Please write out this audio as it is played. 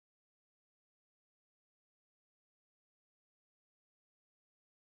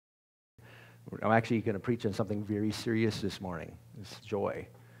I'm actually going to preach on something very serious this morning. It's joy.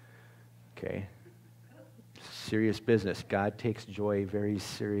 Okay? Serious business. God takes joy very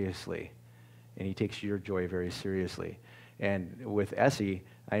seriously, and he takes your joy very seriously. And with Essie,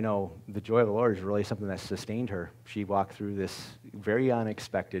 I know the joy of the Lord is really something that sustained her. She walked through this very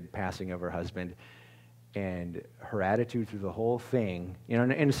unexpected passing of her husband, and her attitude through the whole thing,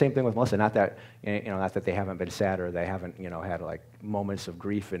 and the same thing with Melissa. Not that, not that they haven't been sad or they haven't, had like moments of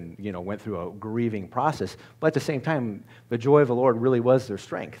grief and, went through a grieving process. But at the same time, the joy of the Lord really was their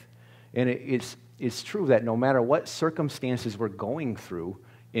strength. And it's true that no matter what circumstances we're going through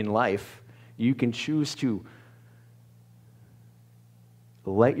in life, you can choose to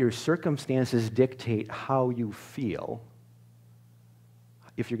let your circumstances dictate how you feel,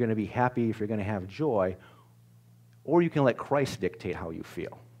 if you're going to be happy, if you're going to have joy, or you can let Christ dictate how you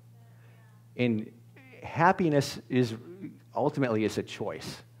feel. And happiness is ultimately a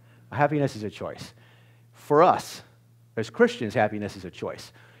choice. Happiness is a choice. For us, as Christians, happiness is a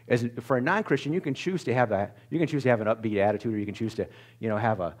choice. For a non-Christian, you can choose to have an upbeat attitude, or you can choose to,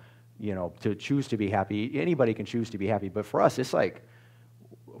 to choose to be happy. Anybody can choose to be happy. But for us, it's like,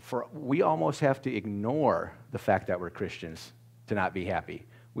 we almost have to ignore the fact that we're Christians to not be happy.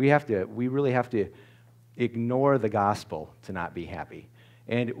 We really have to ignore the gospel to not be happy.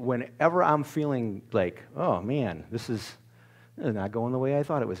 And whenever I'm feeling like, oh man, this is not going the way I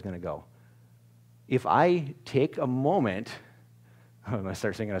thought it was going to go, if I take a moment, I'm going to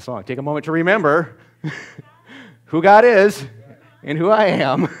start singing a song, take a moment to remember who God is and who I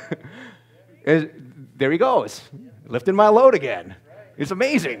am, there he goes, lifting my load again. It's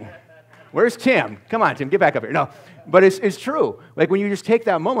amazing. Where's Tim? Come on, Tim, get back up here. No, but it's true. Like when you just take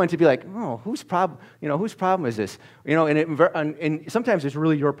that moment to be like, oh, whose problem is this? And sometimes it's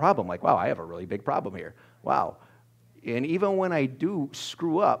really your problem. Like, wow, I have a really big problem here. Wow. And even when I do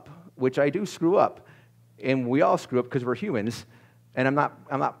screw up, which I do screw up, and we all screw up because we're humans, and I'm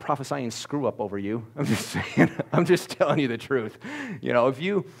not prophesying screw up over you. I'm just saying, I'm just telling you the truth.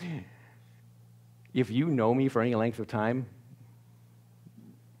 If you know me for any length of time,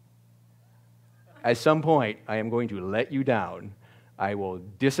 at some point, I am going to let you down. I will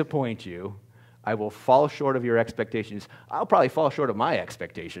disappoint you. I will fall short of your expectations. I'll probably fall short of my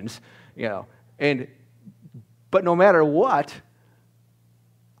expectations, But no matter what,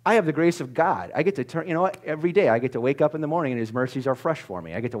 I have the grace of God. I get to turn, every day I get to wake up in the morning and his mercies are fresh for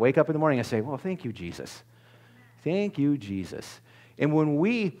me. I get to wake up in the morning and say, well, thank you, Jesus. Thank you, Jesus. And when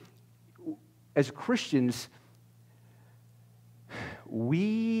we, as Christians,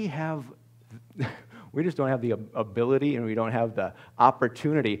 we just don't have the ability and we don't have the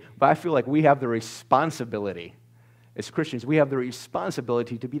opportunity, but I feel like we have the responsibility. As Christians, we have the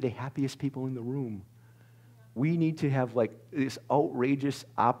responsibility to be the happiest people in the room. We need to have like this outrageous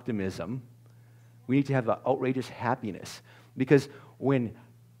optimism. We need to have the outrageous happiness. Because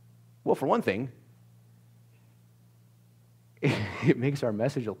for one thing, it makes our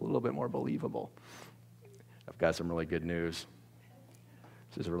message a little bit more believable. I've got some really good news.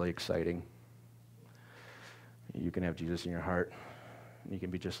 This is really exciting. You can have Jesus in your heart. You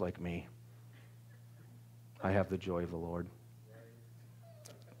can be just like me. I have the joy of the Lord.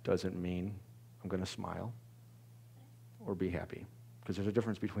 Doesn't mean I'm going to smile or be happy, because there's a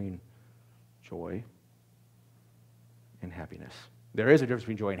difference between joy and happiness. There is a difference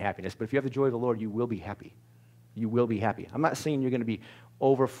between joy and happiness, but if you have the joy of the Lord, you will be happy. You will be happy. I'm not saying you're going to be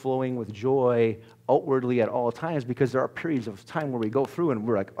overflowing with joy outwardly at all times, because there are periods of time where we go through and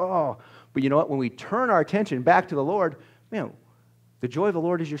we're like, oh, but you know what? When we turn our attention back to the Lord, man, the joy of the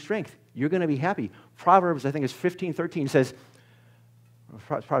Lord is your strength. You're going to be happy. Proverbs, I think it's 15:13 says,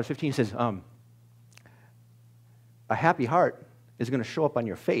 Proverbs 15 says, a happy heart is going to show up on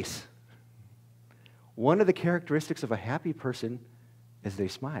your face. One of the characteristics of a happy person is they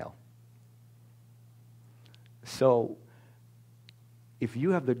smile. So, if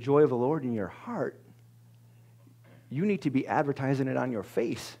you have the joy of the Lord in your heart, you need to be advertising it on your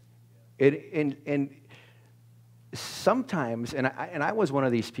face. And sometimes, and I was one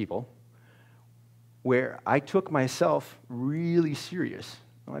of these people, where I took myself really serious.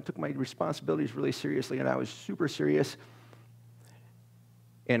 I took my responsibilities really seriously, and I was super serious.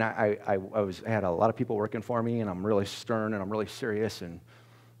 And I had a lot of people working for me, and I'm really stern, and I'm really serious, and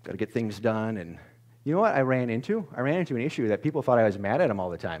got to get things done. And you know what I ran into? I ran into an issue that people thought I was mad at them all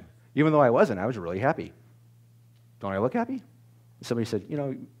the time. Even though I wasn't, I was really happy. Don't I look happy? Somebody said,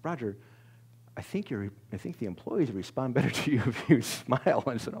 Rodger, I think the employees respond better to you if you smile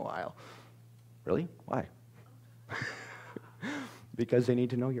once in a while. Really? Why? Because they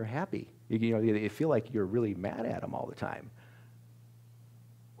need to know you're happy. They feel like you're really mad at them all the time.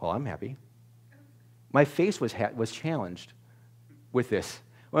 Well, I'm happy. My face was challenged with this.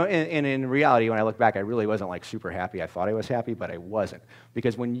 Well, and in reality, when I look back, I really wasn't like super happy. I thought I was happy, but I wasn't.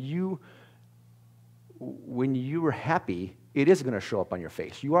 Because when you were happy, it is going to show up on your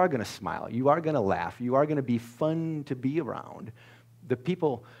face. You are going to smile. You are going to laugh. You are going to be fun to be around. The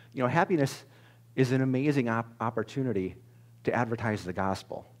people, happiness is an amazing opportunity to advertise the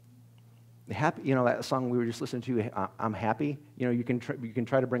gospel. Happy, that song we were just listening to, I'm happy. You can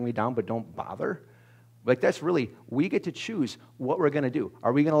try to bring me down, but don't bother. Like, that's really, we get to choose what we're going to do.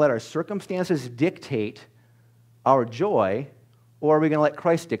 Are we going to let our circumstances dictate our joy, or are we going to let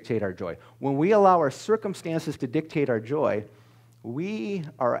Christ dictate our joy? When we allow our circumstances to dictate our joy, we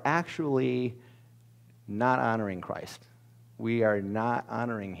are actually not honoring Christ. We are not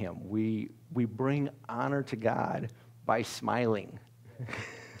honoring him. We bring honor to God by smiling.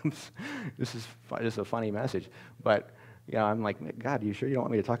 This is a funny message, but I'm like, God, are you sure you don't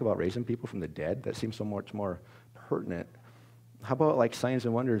want me to talk about raising people from the dead? That seems so much more pertinent. How about like signs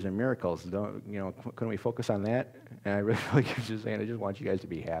and wonders and miracles? Couldn't we focus on that? And I really feel like you're just saying, I just want you guys to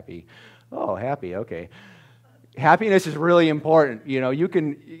be happy. Oh, happy, okay. Happiness is really important. You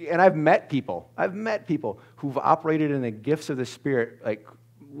can, and I've met people who've operated in the gifts of the Spirit, like,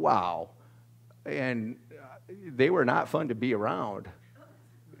 wow. And they were not fun to be around.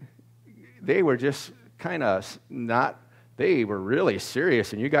 They were just kind of they were really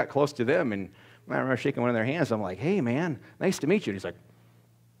serious, and you got close to them, and I remember shaking one of their hands. I'm like, hey, man, nice to meet you. And he's like,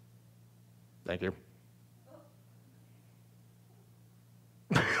 thank you.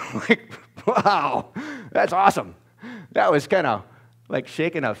 Like, wow, that's awesome. That was kind of like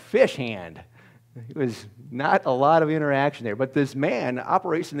shaking a fish hand. It was not a lot of interaction there. But this man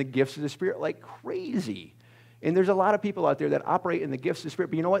operates in the gifts of the Spirit like crazy. And there's a lot of people out there that operate in the gifts of the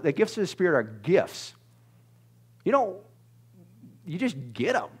Spirit. But you know what? The gifts of the Spirit are gifts. You just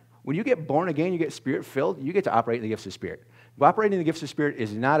get them. When you get born again, you get Spirit-filled, you get to operate in the gifts of the Spirit. Operating in the gifts of the Spirit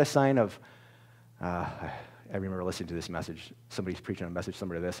is not a sign of, I remember listening to this message. Somebody's preaching a message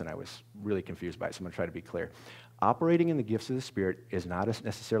similar to this, and I was really confused by it, so I'm going to try to be clear. Operating in the gifts of the Spirit is not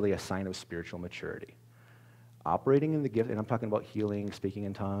necessarily a sign of spiritual maturity. Operating in the gift, and I'm talking about healing, speaking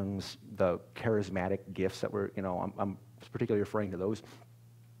in tongues, the charismatic gifts that I'm particularly referring to those.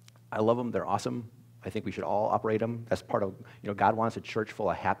 I love them. They're awesome. I think we should all operate them. That's part of, God wants a church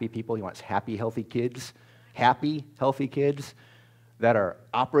full of happy people. He wants happy, healthy kids that are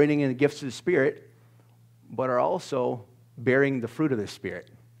operating in the gifts of the Spirit, but are also bearing the fruit of the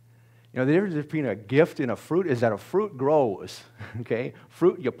Spirit. The difference between a gift and a fruit is that a fruit grows, okay?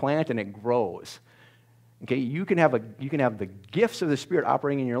 Fruit you plant and it grows. Okay, you can have the gifts of the Spirit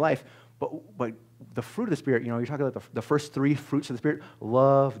operating in your life, but the fruit of the Spirit, you're talking about the first three fruits of the Spirit,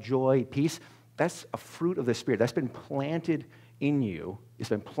 love, joy, peace. That's a fruit of the Spirit. That's been planted in you. It's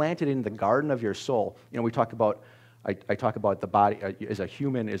been planted in the garden of your soul. We talk about, I talk about the body as a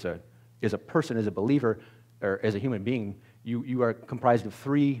human, as a person, as a believer, or as a human being. You are comprised of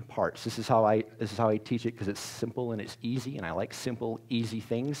three parts. This is how I teach it because it's simple and it's easy, and I like simple, easy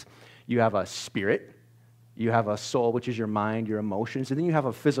things. You have a spirit. You have a soul, which is your mind, your emotions, and then you have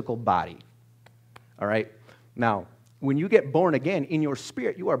a physical body. All right? Now, when you get born again, in your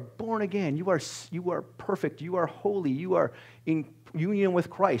spirit, you are born again. You are perfect. You are holy. You are in union with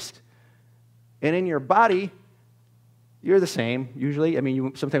Christ. And in your body, you're the same, usually.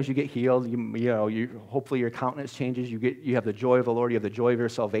 Sometimes you get healed. Hopefully your countenance changes. You have the joy of the Lord. You have the joy of your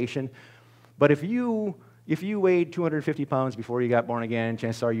salvation. But if you weighed 250 pounds before you got born again,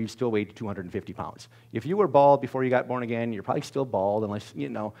 chances are you still weighed 250 pounds. If you were bald before you got born again, you're probably still bald unless,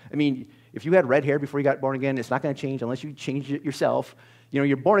 if you had red hair before you got born again, it's not going to change unless you change it yourself.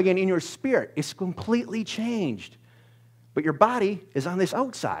 You're born again in your spirit. It's completely changed. But your body is on this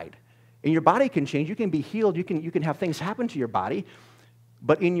outside. And your body can change. You can be healed. You can have things happen to your body.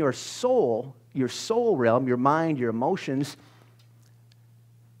 But in your soul realm, your mind, your emotions,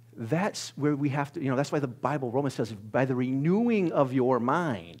 that's where we have to, that's why the Bible, Romans says, by the renewing of your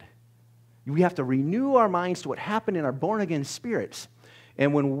mind. We have to renew our minds to what happened in our born-again spirits.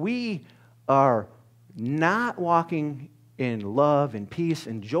 And when we are not walking in love and peace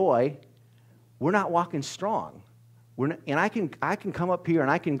and joy, we're not walking strong. And I can come up here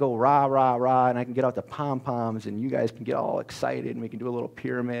and I can go rah, rah, rah, and I can get out the pom-poms, and you guys can get all excited, and we can do a little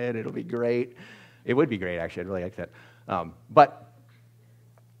pyramid. It'll be great. It would be great, actually. I'd really like that. But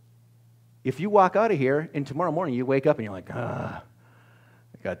if you walk out of here and tomorrow morning you wake up and you're like, I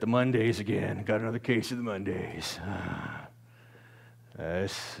got the Mondays again. I got another case of the Mondays. I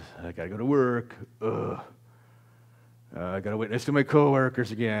got to go to work. I got to witness to my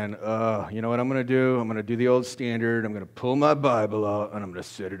coworkers again. You know what I'm going to do? I'm going to do the old standard. I'm going to pull my Bible out, and I'm going to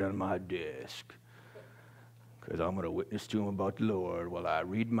set it on my desk. because I'm going to witness to them about the Lord while I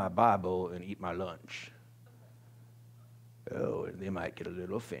read my Bible and eat my lunch. Oh, and they might get a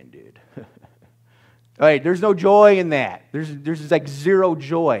little offended. All right, there's no joy in that. There's like zero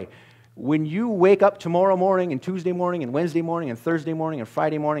joy. When you wake up tomorrow morning and Tuesday morning and Wednesday morning and Thursday morning and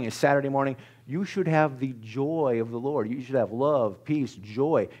Friday morning and Saturday morning, you should have the joy of the Lord. You should have love, peace,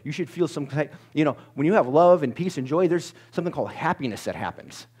 joy. You should feel some kind, when you have love and peace and joy, there's something called happiness that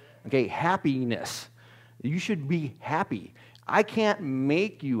happens. Okay, happiness. You should be happy. I can't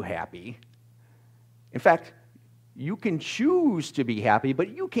make you happy. In fact, you can choose to be happy, but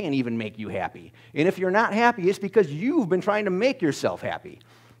you can't even make you happy. And if you're not happy, it's because you've been trying to make yourself happy.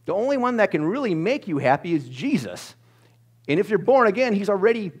 The only one that can really make you happy is Jesus. And if you're born again, he's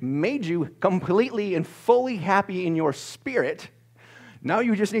already made you completely and fully happy in your spirit. Now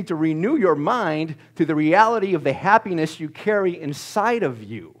you just need to renew your mind to the reality of the happiness you carry inside of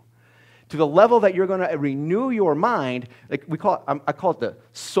you. To the level that you're going to renew your mind, like I call it the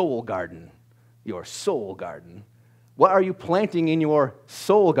soul garden. Your soul garden. What are you planting in your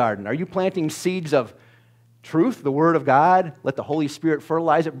soul garden? Are you planting seeds of truth, the Word of God? Let the Holy Spirit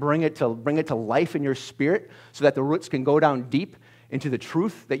fertilize it, bring it to life in your spirit so that the roots can go down deep into the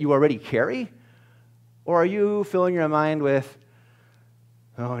truth that you already carry? Or are you filling your mind with,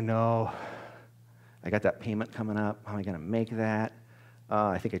 oh no, I got that payment coming up. How am I going to make that?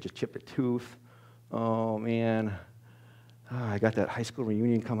 I think I just chipped a tooth. Oh man, I got that high school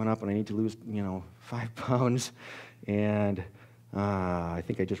reunion coming up and I need to lose, 5 pounds. And I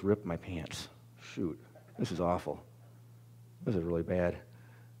think I just ripped my pants. Shoot. This is awful. This is really bad.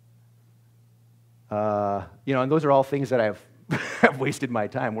 And those are all things that I've wasted my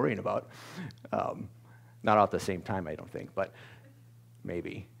time worrying about. Not all at the same time, I don't think, but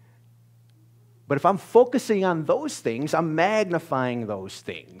maybe. But if I'm focusing on those things, I'm magnifying those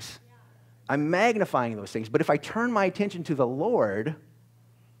things. I'm magnifying those things. But if I turn my attention to the Lord,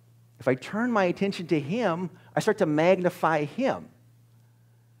 if I turn my attention to Him, I start to magnify Him.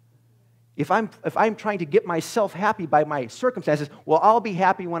 If I'm trying to get myself happy by my circumstances, well, I'll be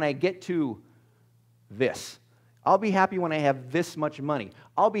happy when I get to this. I'll be happy when I have this much money.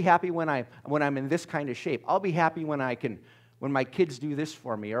 I'll be happy when I'm in this kind of shape. I'll be happy when my kids do this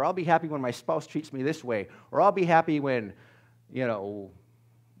for me, or I'll be happy when my spouse treats me this way, or I'll be happy when,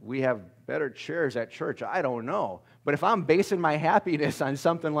 we have better chairs at church. I don't know. But if I'm basing my happiness on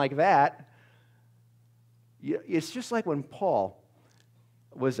something like that, it's just like when Paul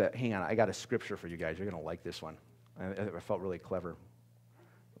hang on, I got a scripture for you guys. You're going to like this one. I felt really clever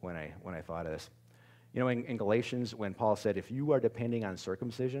when I thought of this. In Galatians, when Paul said, if you are depending on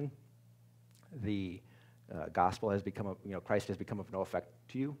circumcision, the gospel has become, Christ has become of no effect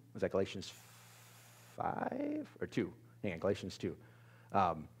to you. Was that Galatians 5 or 2? Hang on, Galatians 2.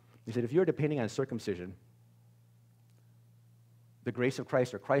 He said, if you're depending on circumcision, the grace of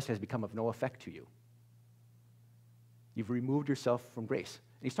Christ or Christ has become of no effect to you. You've removed yourself from grace.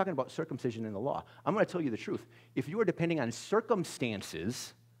 And he's talking about circumcision in the law. I'm going to tell you the truth. If you are depending on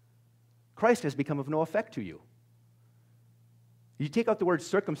circumstances, Christ has become of no effect to you. You take out the word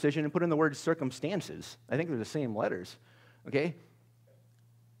circumcision and put in the word circumstances. I think they're the same letters. Okay?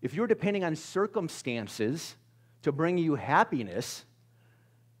 If you're depending on circumstances to bring you happiness,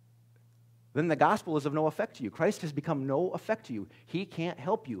 then the gospel is of no effect to you. Christ has become no effect to you. He can't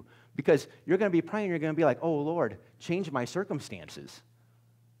help you because you're going to be praying, you're going to be like, oh, Lord, change my circumstances,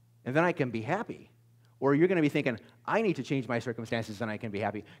 and then I can be happy. Or you're going to be thinking, I need to change my circumstances, then I can be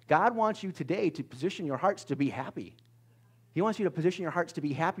happy. God wants you today to position your hearts to be happy. He wants you to position your hearts to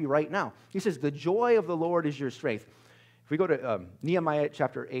be happy right now. He says, the joy of the Lord is your strength. If we go to Nehemiah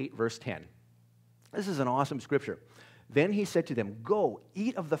chapter 8, verse 10, this is an awesome scripture. Then he said to them, go,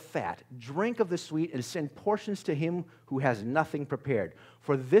 eat of the fat, drink of the sweet, and send portions to him who has nothing prepared.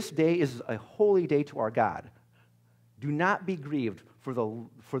 For this day is a holy day to our God. Do not be grieved, for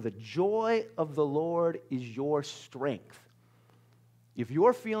the joy of the Lord is your strength. If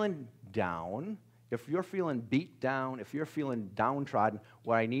you're feeling down, if you're feeling beat down, if you're feeling downtrodden,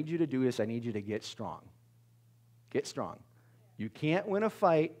 what I need you to do is I need you to get strong. Get strong. You can't win a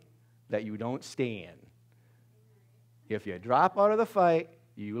fight that you don't stay in. If you drop out of the fight,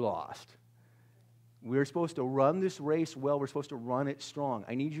 you lost. We're supposed to run this race well. We're supposed to run it strong.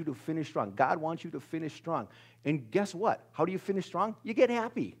 I need you to finish strong. God wants you to finish strong. And guess what? How do you finish strong? You get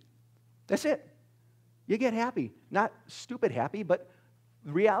happy. That's it. You get happy. Not stupid happy, but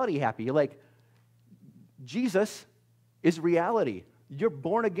reality happy. You're like, Jesus is reality. Your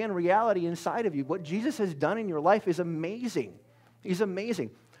born-again reality inside of you. What Jesus has done in your life is amazing. He's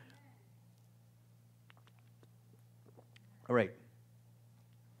amazing. All right.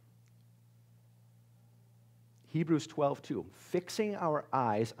 Hebrews 12:2, fixing our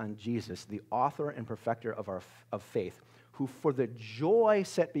eyes on Jesus, the author and perfecter of faith, who for the joy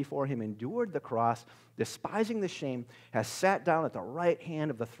set before him endured the cross, despising the shame, has sat down at the right hand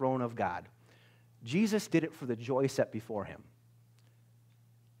of the throne of God. Jesus did it for the joy set before him.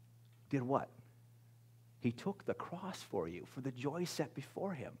 Did what? He took the cross for you for the joy set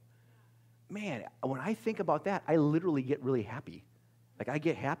before him. Man, when I think about that, I literally get really happy. Like, I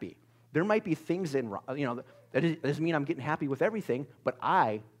get happy. There might be things that doesn't mean I'm getting happy with everything, but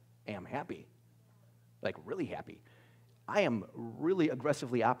I am happy. Like, really happy. I am really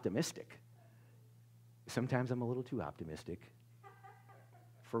aggressively optimistic. Sometimes I'm a little too optimistic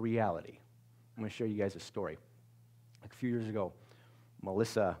for reality. I'm going to show you guys a story. Like a few years ago,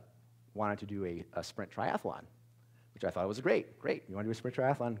 Melissa wanted to do a sprint triathlon, which I thought was great. You want to do a sprint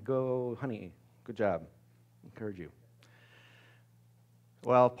triathlon? Go, honey. Good job. Encourage you.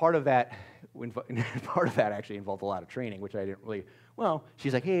 Well, part of that actually involved a lot of training, which I didn't really. Well,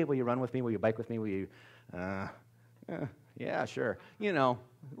 she's like, "Hey, will you run with me? Will you bike with me? Will you?" Yeah, sure. You know,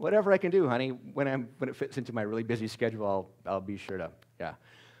 whatever I can do, honey. When it fits into my really busy schedule, I'll be sure to. Yeah.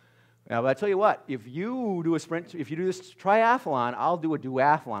 Now, but I tell you what, if you do this triathlon, I'll do a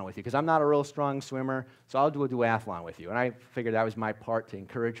duathlon with you, because I'm not a real strong swimmer, so I'll do a duathlon with you. And I figured that was my part to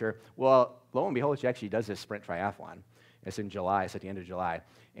encourage her. Well, lo and behold, she actually does this sprint triathlon. It's in July. It's at the end of July.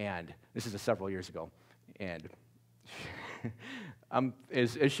 And this is several years ago. And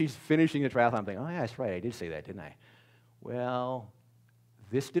as she's finishing the triathlon, I'm thinking, oh, yeah, that's right. I did say that, didn't I? Well,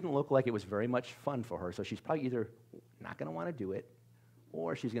 this didn't look like it was very much fun for her, so she's probably either not going to want to do it,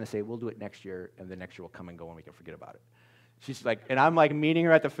 or she's going to say, we'll do it next year, and the next year will come and go, and we can forget about it. She's like, and I'm like meeting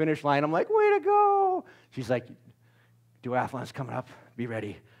her at the finish line. I'm like, way to go. She's like, duathlon's coming up. Be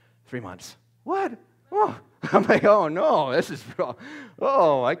ready. 3 months. What? Oh. I'm like, oh, no, this is,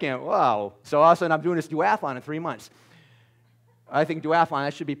 I can't, wow. So all of a sudden, I'm doing this duathlon in 3 months. I think duathlon,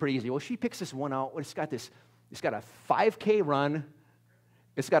 that should be pretty easy. Well, she picks this one out. It's got a 5K run.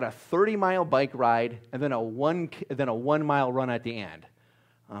 It's got a 30-mile bike ride, and then a 1-mile run at the end.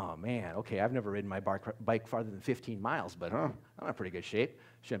 Oh, man, okay, I've never ridden my bike farther than 15 miles, but I'm in pretty good shape.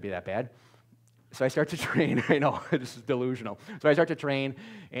 Shouldn't be that bad. So I start to train. I know, this is delusional. So I start to train,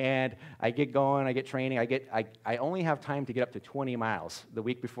 and I get going, I get training. I only have time to get up to 20 miles. The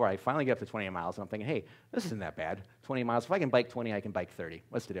week before, I finally get up to 20 miles, and I'm thinking, hey, this isn't that bad. 20 miles. If I can bike 20, I can bike 30.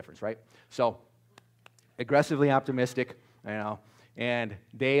 What's the difference, right? So aggressively optimistic, and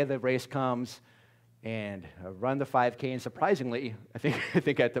day of the race comes, and I run the 5K, and surprisingly, I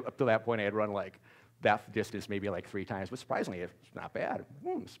think up to that point I had run like that distance maybe like 3 times, but surprisingly, it's not bad.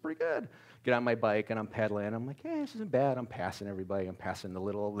 It's pretty good. Get on my bike, and I'm pedaling. I'm like, hey, this isn't bad. I'm passing everybody. I'm passing the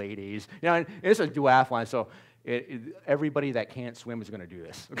little ladies. And it's a duathlon, so everybody that can't swim is going to do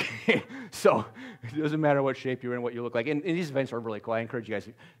this, okay? So it doesn't matter what shape you're in, what you look like. And these events are really cool. I encourage you guys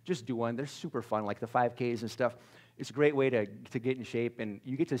to just do one. They're super fun, like the 5Ks and stuff. It's a great way to get in shape, and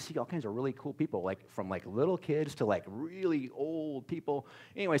you get to see all kinds of really cool people, like from like little kids to like really old people.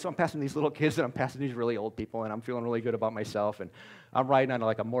 Anyway, so I'm passing these little kids, and I'm passing these really old people, and I'm feeling really good about myself. And I'm riding on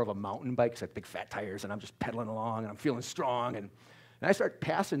like a more of a mountain bike, it's like big fat tires, and I'm just pedaling along, and I'm feeling strong. And I start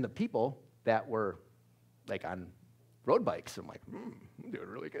passing the people that were like on road bikes. I'm like, I'm doing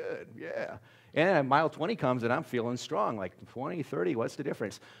really good, yeah. And mile 20 comes, and I'm feeling strong, like 20, 30, what's the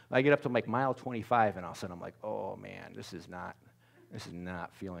difference? I get up to like mile 25, and all of a sudden I'm like, oh man, this is not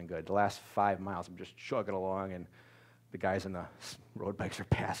feeling good. The last 5 miles, I'm just chugging along, and the guys on the road bikes are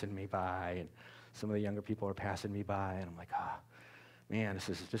passing me by, and some of the younger people are passing me by, and I'm like, man, this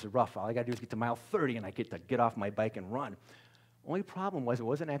is rough. All I got to do is get to mile 30, and I get to get off my bike and run. Only problem was it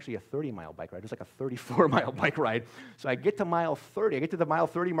wasn't actually a 30-mile bike ride. It was like a 34-mile bike ride. So I get to mile 30. I get to the mile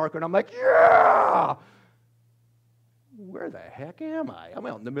 30 marker, and I'm like, yeah! Where the heck am I? I'm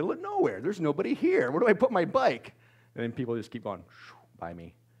out in the middle of nowhere. There's nobody here. Where do I put my bike? And then people just keep going by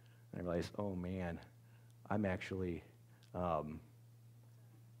me. And I realize, oh, man, I'm actually, I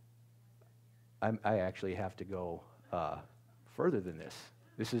actually have to go further than this.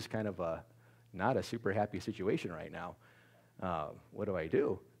 This is kind of not a super happy situation right now. What do I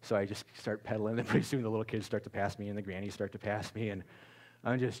do? So I just start pedaling, and pretty soon the little kids start to pass me, and the grannies start to pass me, and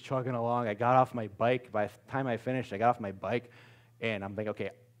I'm just chugging along. I got off my bike. By the time I finished, I got off my bike, and I'm thinking,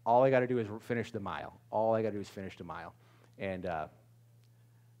 okay, all I got to do is finish the mile. All I got to do is finish the mile. And I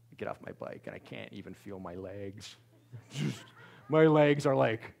get off my bike, and I can't even feel my legs. My legs are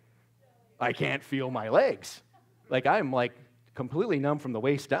like, I can't feel my legs. Like, I'm like completely numb from the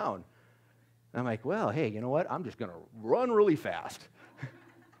waist down. I'm like, well, hey, you know what? I'm just going to run really fast.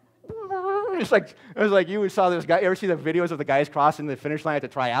 It was like you saw this guy. Ever see the videos of the guys crossing the finish line at the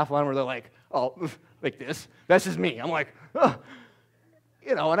triathlon where they're like, oh, like this. That's just me. I'm like, ugh.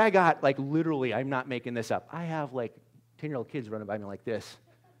 You know, and I got, like, literally, I'm not making this up. I have, like, 10-year-old kids running by me like this.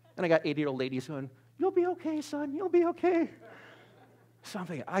 And I got 80-year-old ladies going, you'll be okay, son. You'll be okay. So I'm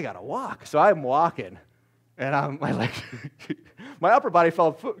thinking, I got to walk. So I'm walking. And my legs, my upper body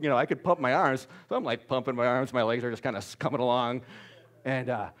felt, you know, I could pump my arms. So I'm, like, pumping my arms. My legs are just kind of coming along. And,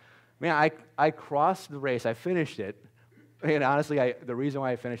 man, I crossed the race. I finished it. And honestly, the reason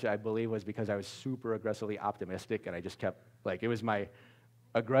why I finished it, I believe, was because I was super aggressively optimistic, and I just kept, like, it was my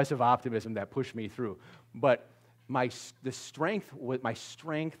aggressive optimism that pushed me through. But my strength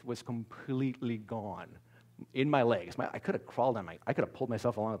was completely gone in my legs. I could have crawled on I could have pulled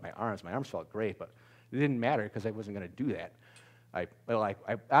myself along with my arms. My arms felt great, but it didn't matter because I wasn't going to do that. I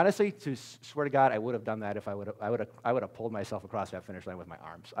honestly, to swear to God, I would have done that if I would have pulled myself across that finish line with my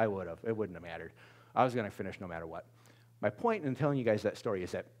arms. I would have. It wouldn't have mattered. I was going to finish no matter what. My point in telling you guys that story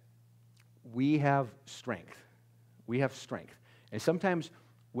is that we have strength. We have strength. And sometimes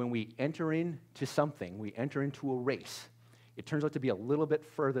when we enter into something, we enter into a race, it turns out to be a little bit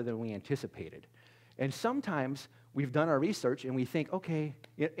further than we anticipated. And sometimes we've done our research and we think, okay,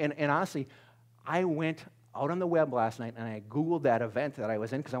 and honestly, I went out on the web last night and I Googled that event that I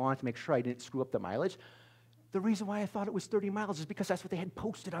was in because I wanted to make sure I didn't screw up the mileage. The reason why I thought it was 30 miles is because that's what they had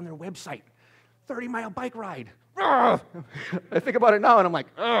posted on their website. 30-mile bike ride. Ugh. I think about it now, and I'm like,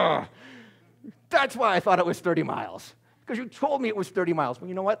 ugh. That's why I thought it was 30 miles, because you told me it was 30 miles. Well,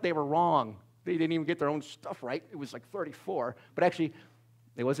 you know what? They were wrong. They didn't even get their own stuff right. It was like 34. But actually,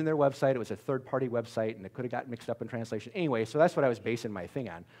 it wasn't their website. It was a third-party website, and it could have gotten mixed up in translation. Anyway, so that's what I was basing my thing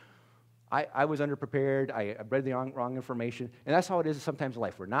on. I was underprepared. I read the wrong information, and that's how it is sometimes in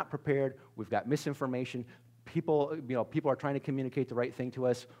life. We're not prepared. We've got misinformation. People are trying to communicate the right thing to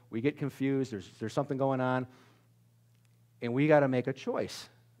us. We get confused. There's something going on, and we got to make a choice.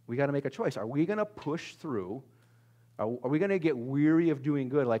 We got to make a choice. Are we going to push through? Are we going to get weary of doing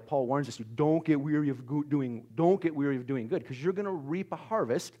good? Like Paul warns us, don't get weary of doing good, because you're going to reap a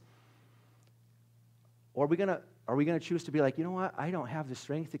harvest. Or are we going to choose to be like, you know what? I don't have the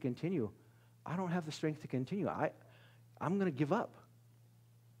strength to continue. I don't have the strength to continue. I'm going to give up.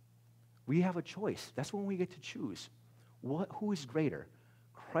 We have a choice. That's when we get to choose. Who is greater,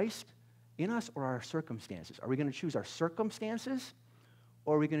 Christ in us or our circumstances? Are we going to choose our circumstances,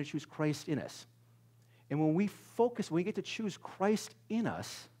 or are we going to choose Christ in us? And when we get to choose Christ in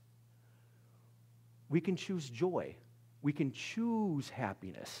us, we can choose joy. We can choose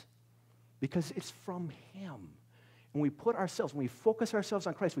happiness because it's from Him. When we focus ourselves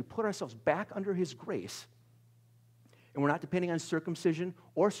on Christ, we put ourselves back under His grace. And we're not depending on circumcision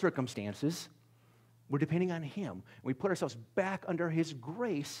or circumstances. We're depending on Him. And we put ourselves back under His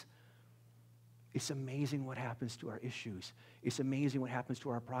grace. It's amazing what happens to our issues. It's amazing what happens to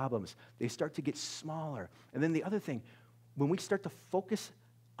our problems. They start to get smaller. And then the other thing, when we start to focus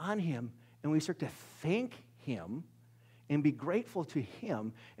on Him and we start to thank Him and be grateful to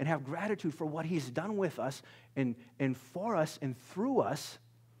Him and have gratitude for what He's done with us and for us and through us,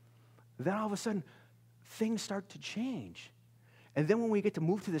 then all of a sudden, things start to change. And then when we get to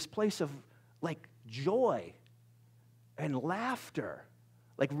move to this place of like joy and laughter,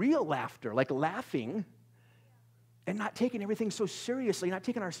 like real laughter, like laughing and not taking everything so seriously, not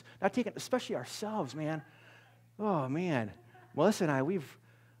taking especially ourselves, man. Oh man. Melissa and I,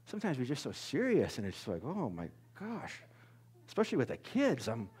 sometimes we're just so serious and it's like, oh my gosh. Especially with the kids.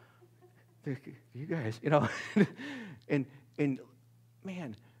 You guys, and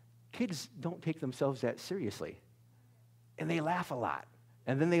man, kids don't take themselves that seriously. And they laugh a lot.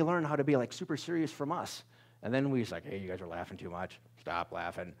 And then they learn how to be like super serious from us. And then we're like, hey, you guys are laughing too much. Stop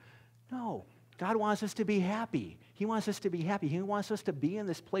laughing. No, God wants us to be happy. He wants us to be happy. He wants us to be in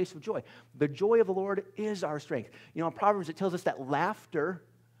this place of joy. The joy of the Lord is our strength. In Proverbs, it tells us that laughter,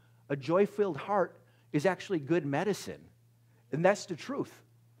 a joy-filled heart, is actually good medicine. And that's the truth.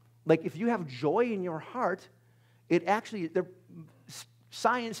 Like if you have joy in your heart,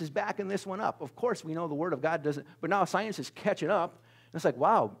 science is backing this one up. Of course, we know the Word of God doesn't, but now science is catching up. And it's like,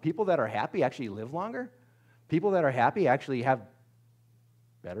 wow, people that are happy actually live longer. People that are happy actually have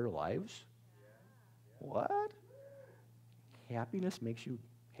better lives. What? Happiness makes you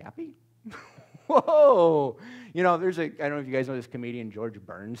happy? Whoa! I don't know if you guys know this comedian, George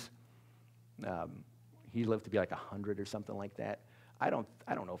Burns. He lived to be like 100 or something like that. I don't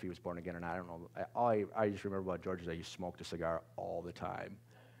know if he was born again or not. I don't know. I just remember about George is that he smoked a cigar all the time.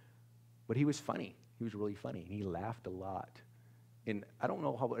 But he was funny. He was really funny. And he laughed a lot. And I don't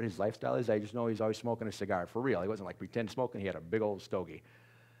know what his lifestyle is. I just know he's always smoking a cigar. For real. He wasn't like pretend smoking. He had a big old stogie.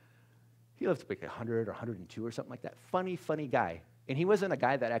 He lived to be like 100 or 102 or something like that. Funny, funny guy. And he wasn't a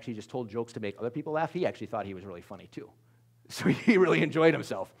guy that actually just told jokes to make other people laugh. He actually thought he was really funny too. So he really enjoyed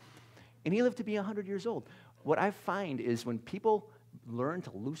himself. And he lived to be 100 years old. What I find is when people learn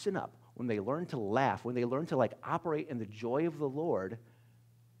to loosen up, when they learn to laugh, when they learn to operate in the joy of the Lord,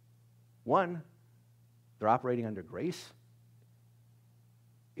 one, they're operating under grace.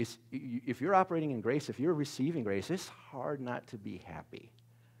 If you're operating in grace, if you're receiving grace, it's hard not to be happy.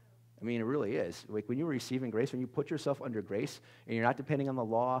 I mean, it really is. Like when you're receiving grace, when you put yourself under grace, and you're not depending on the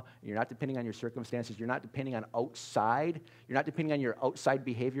law, you're not depending on your circumstances, you're not depending on outside, you're not depending on your outside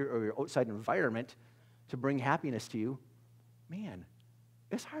behavior or your outside environment to bring happiness to you, man,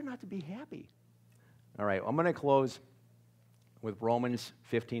 it's hard not to be happy. All right, I'm going to close with Romans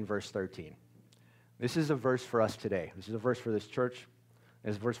 15, verse 13. This is a verse for us today. This is a verse for this church.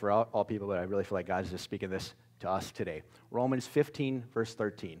 It's a verse for all people, but I really feel like God's just speaking this to us today. Romans 15, verse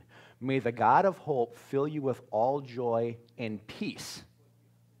 13. May the God of hope fill you with all joy and peace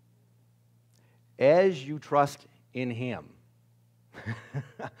as you trust in him,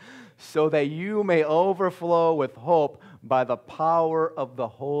 so that you may overflow with hope by the power of the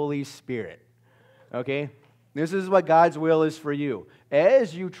Holy Spirit. Okay? This is what God's will is for you.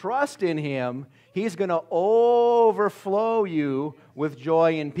 As you trust in him, he's going to overflow you with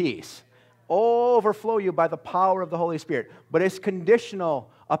joy and peace. Overflow you by the power of the Holy Spirit. But it's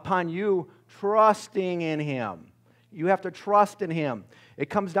conditional upon you trusting in him. You have to trust in him. It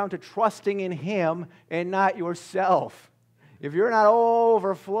comes down to trusting in him and not yourself. If you're not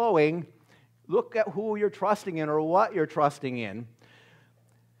overflowing, look at who you're trusting in or what you're trusting in.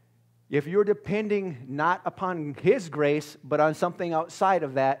 If you're depending not upon his grace, but on something outside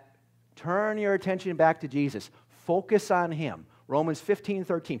of that, turn your attention back to Jesus. Focus on him. Romans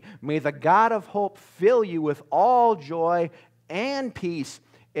 15:13. May the God of hope fill you with all joy and peace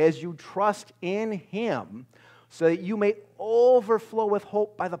as you trust in him, so that you may overflow with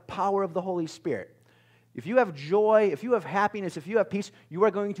hope by the power of the Holy Spirit. If you have joy, if you have happiness, if you have peace, you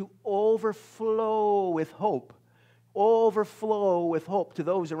are going to overflow with hope. Overflow with hope to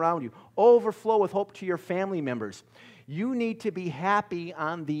those around you. Overflow with hope to your family members. You need to be happy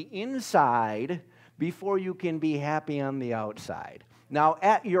on the inside before you can be happy on the outside. Now,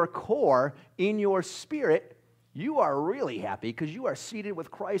 at your core, in your spirit, you are really happy because you are seated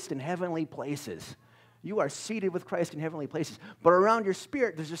with Christ in heavenly places. You are seated with Christ in heavenly places. But around your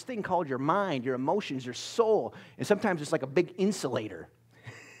spirit, there's this thing called your mind, your emotions, your soul. And sometimes it's like a big insulator.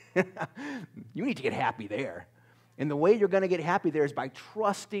 You need to get happy there. And the way you're going to get happy there is by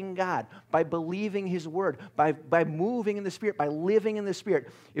trusting God, by believing his word, by moving in the Spirit, by living in the Spirit.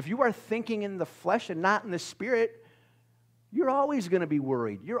 If you are thinking in the flesh and not in the Spirit, you're always going to be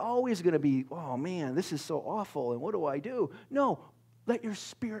worried. You're always going to be, oh man, this is so awful, and what do I do? No, let your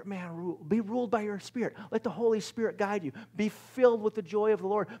spirit man rule. Be ruled by your spirit. Let the Holy Spirit guide you. Be filled with the joy of the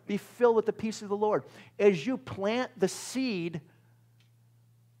Lord. Be filled with the peace of the Lord. As you plant the seed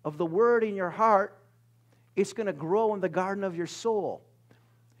of the word in your heart, it's going to grow in the garden of your soul.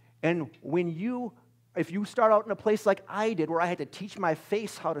 And if you start out in a place like I did, where I had to teach my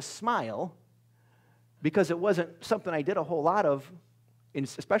face how to smile, because it wasn't something I did a whole lot of,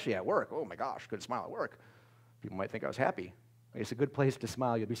 especially at work. Oh my gosh, couldn't smile at work. People might think I was happy. It's a good place to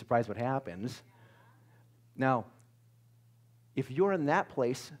smile. You'll be surprised what happens. Now, if you're in that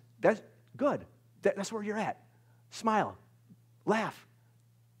place, that's good. That's where you're at. Smile. Laugh.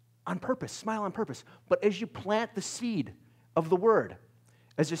 On purpose, smile on purpose. But as you plant the seed of the word,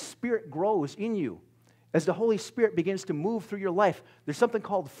 as the Spirit grows in you, as the Holy Spirit begins to move through your life, there's something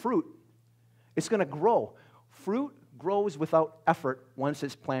called fruit. It's going to grow. Fruit grows without effort once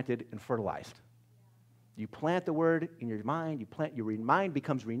it's planted and fertilized. You plant the word in your mind, your mind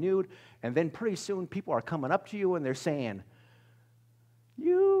becomes renewed, and then pretty soon people are coming up to you and they're saying,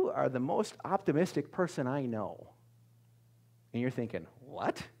 "You are the most optimistic person I know." And you're thinking,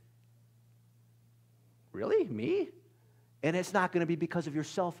 "What? Really? Me?" And it's not going to be because of your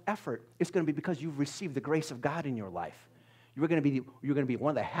self-effort. It's going to be because you've received the grace of God in your life. You're going to be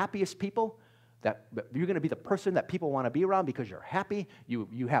one of the happiest people. You're going to be the person that people want to be around because you're happy.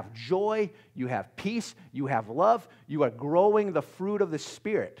 You have joy. You have peace. You have love. You are growing the fruit of the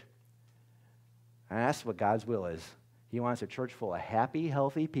Spirit. And that's what God's will is. He wants a church full of happy,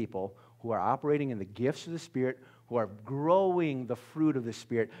 healthy people who are operating in the gifts of the Spirit, who are growing the fruit of the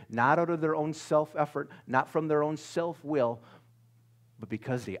Spirit, not out of their own self-effort, not from their own self-will, but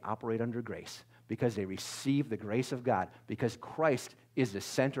because they operate under grace, because they receive the grace of God, because Christ is the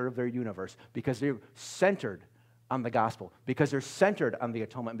center of their universe, because they're centered on the gospel, because they're centered on the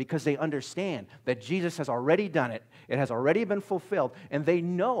atonement, because they understand that Jesus has already done it, it has already been fulfilled, and they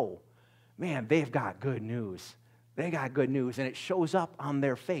know, man, they've got good news. They got good news, and it shows up on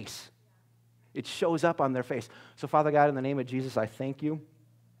their face. It shows up on their face. So, Father God, in the name of Jesus, I thank you.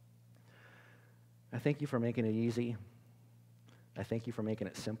 I thank you for making it easy. I thank you for making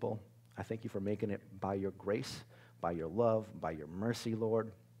it simple. I thank you for making it by your grace, by your love, by your mercy,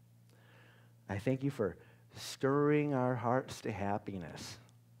 Lord. I thank you for stirring our hearts to happiness.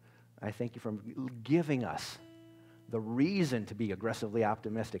 I thank you for giving us the reason to be aggressively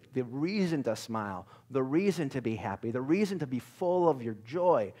optimistic, the reason to smile, the reason to be happy, the reason to be full of your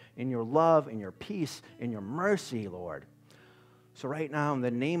joy and your love and your peace and your mercy, Lord. So right now, in the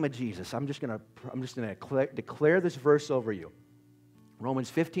name of Jesus, I'm just going to declare this verse over you.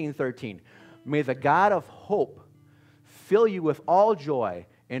 Romans 15:13. May the God of hope fill you with all joy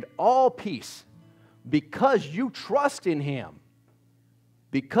and all peace because you trust in him.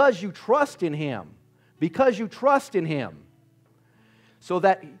 Because you trust in him. Because you trust in him. So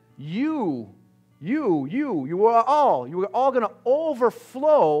that you are all going to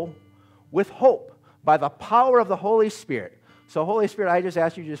overflow with hope by the power of the Holy Spirit. So Holy Spirit, I just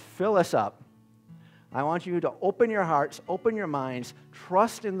ask you to just fill us up. I want you to open your hearts, open your minds,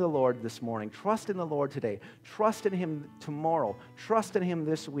 trust in the Lord this morning, trust in the Lord today, trust in him tomorrow, trust in him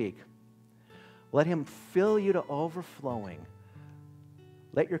this week. Let him fill you to overflowing.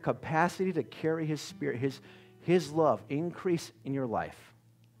 Let your capacity to carry his Spirit, his love increase in your life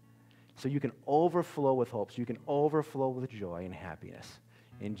so you can overflow with hope, so you can overflow with joy and happiness.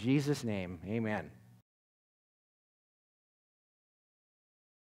 In Jesus' name, amen.